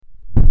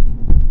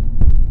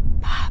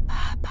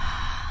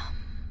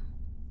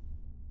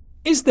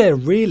Is there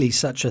really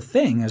such a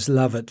thing as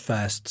love at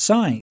first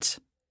sight?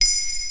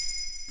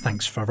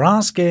 Thanks for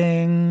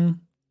asking.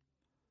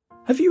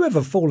 Have you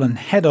ever fallen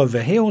head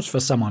over heels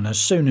for someone as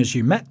soon as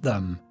you met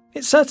them?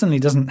 It certainly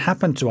doesn't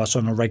happen to us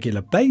on a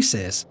regular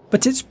basis,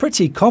 but it's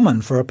pretty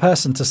common for a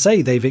person to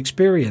say they've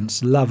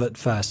experienced love at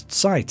first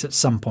sight at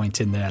some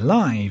point in their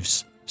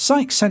lives.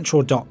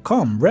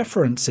 PsychCentral.com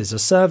references a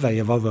survey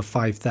of over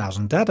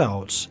 5,000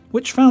 adults,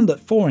 which found that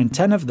 4 in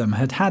 10 of them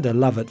had had a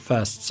love at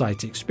first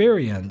sight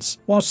experience,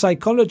 while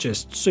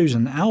psychologist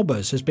Susan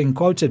Albers has been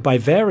quoted by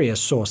various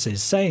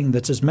sources saying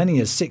that as many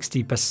as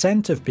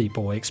 60% of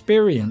people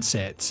experience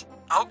it.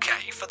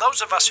 Okay, for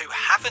those of us who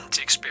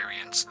haven't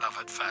experienced love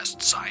at first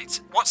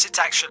sight, what's it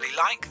actually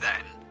like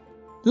then?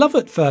 Love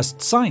at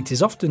first sight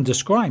is often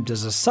described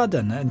as a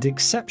sudden and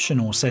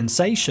exceptional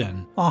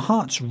sensation. Our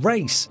hearts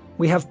race,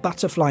 we have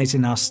butterflies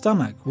in our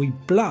stomach, we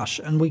blush,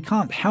 and we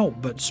can't help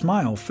but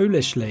smile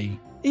foolishly.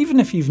 Even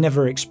if you've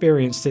never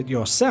experienced it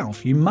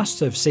yourself, you must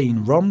have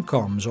seen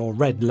rom-coms or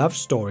read love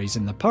stories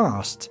in the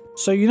past,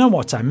 so you know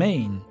what I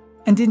mean.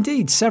 And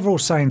indeed, several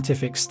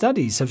scientific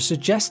studies have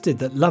suggested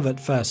that love at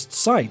first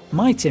sight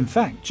might in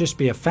fact just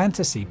be a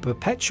fantasy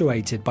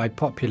perpetuated by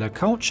popular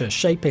culture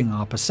shaping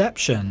our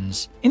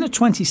perceptions. In a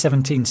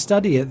 2017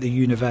 study at the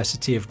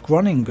University of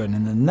Groningen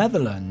in the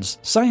Netherlands,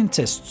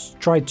 scientists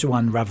tried to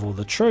unravel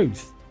the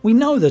truth. We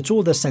know that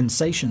all the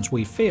sensations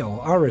we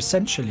feel are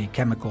essentially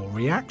chemical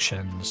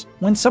reactions.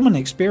 When someone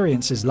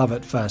experiences love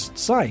at first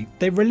sight,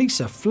 they release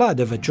a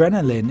flood of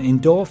adrenaline,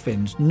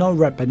 endorphins,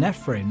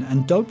 norepinephrine,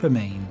 and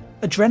dopamine.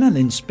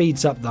 Adrenaline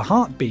speeds up the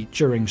heartbeat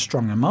during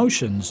strong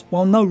emotions,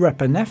 while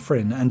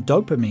norepinephrine and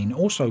dopamine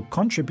also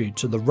contribute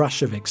to the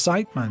rush of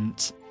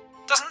excitement.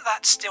 Doesn't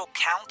that still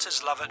count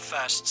as love at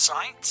first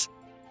sight?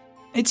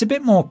 It's a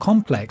bit more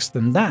complex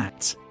than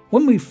that.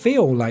 When we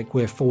feel like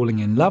we're falling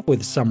in love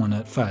with someone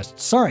at first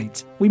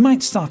sight, we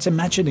might start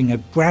imagining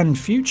a grand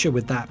future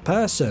with that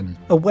person,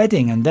 a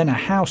wedding and then a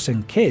house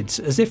and kids,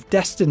 as if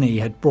destiny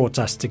had brought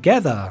us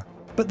together.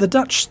 But the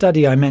Dutch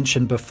study I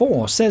mentioned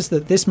before says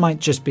that this might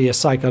just be a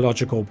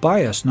psychological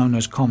bias known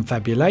as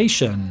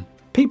confabulation.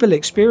 People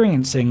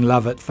experiencing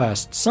love at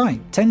first sight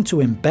tend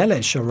to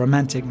embellish a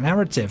romantic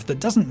narrative that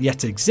doesn't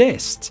yet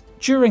exist.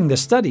 During the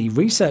study,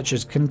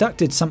 researchers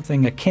conducted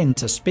something akin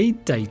to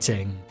speed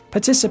dating.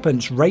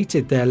 Participants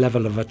rated their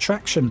level of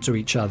attraction to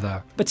each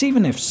other, but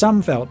even if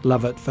some felt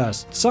love at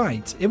first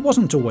sight, it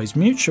wasn't always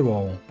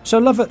mutual. So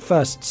love at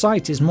first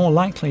sight is more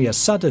likely a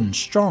sudden,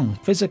 strong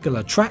physical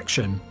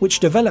attraction which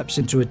develops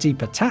into a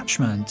deep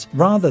attachment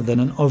rather than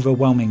an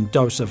overwhelming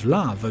dose of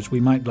love as we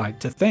might like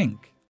to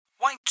think.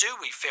 Why do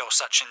we feel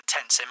such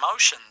intense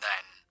emotion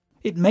then?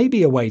 It may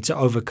be a way to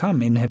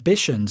overcome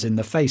inhibitions in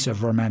the face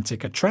of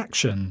romantic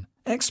attraction.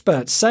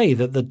 Experts say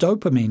that the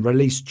dopamine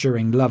released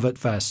during love at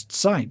first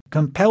sight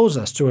compels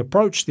us to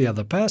approach the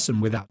other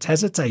person without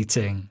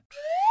hesitating.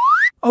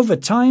 Over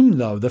time,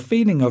 though, the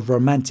feeling of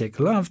romantic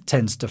love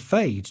tends to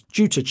fade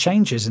due to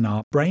changes in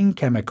our brain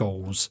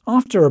chemicals.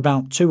 After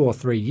about 2 or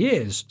 3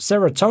 years,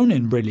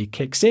 serotonin really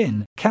kicks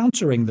in,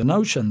 countering the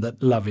notion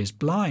that love is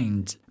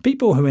blind.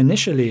 People who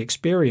initially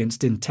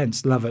experienced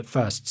intense love at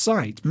first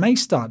sight may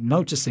start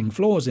noticing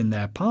flaws in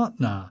their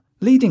partner,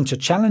 leading to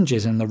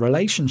challenges in the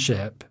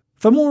relationship.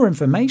 For more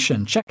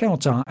information, check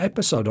out our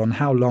episode on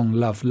how long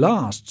love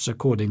lasts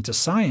according to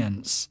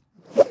science.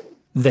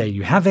 There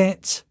you have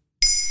it.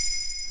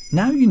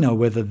 Now you know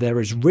whether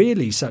there is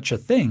really such a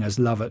thing as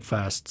love at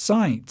first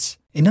sight.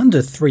 In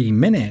under 3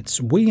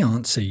 minutes, we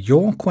answer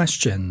your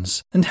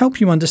questions and help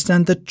you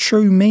understand the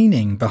true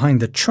meaning behind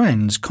the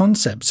trends,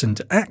 concepts, and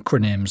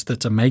acronyms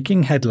that are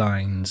making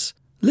headlines.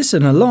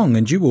 Listen along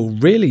and you will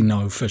really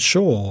know for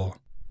sure.